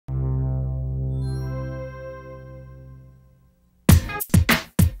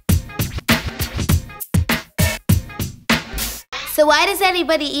So why does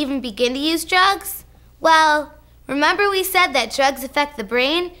anybody even begin to use drugs? Well, remember we said that drugs affect the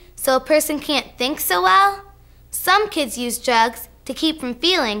brain, so a person can't think so well? Some kids use drugs to keep from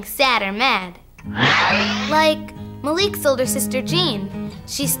feeling sad or mad. Like Malik's older sister Jean.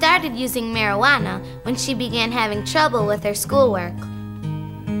 She started using marijuana when she began having trouble with her schoolwork.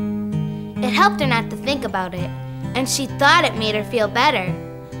 It helped her not to think about it, and she thought it made her feel better.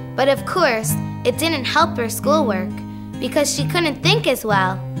 But of course, it didn't help her schoolwork because she couldn't think as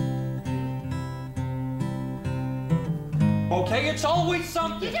well. Okay, it's always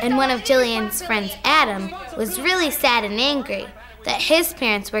something. And one of Jillian's friends, Adam, was really sad and angry that his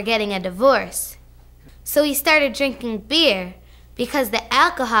parents were getting a divorce. So he started drinking beer because the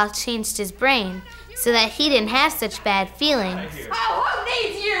alcohol changed his brain so that he didn't have such bad feelings. Oh, who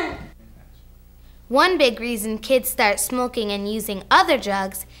needs you? One big reason kids start smoking and using other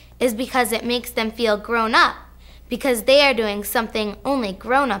drugs is because it makes them feel grown up, because they are doing something only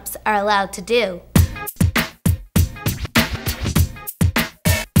grown-ups are allowed to do.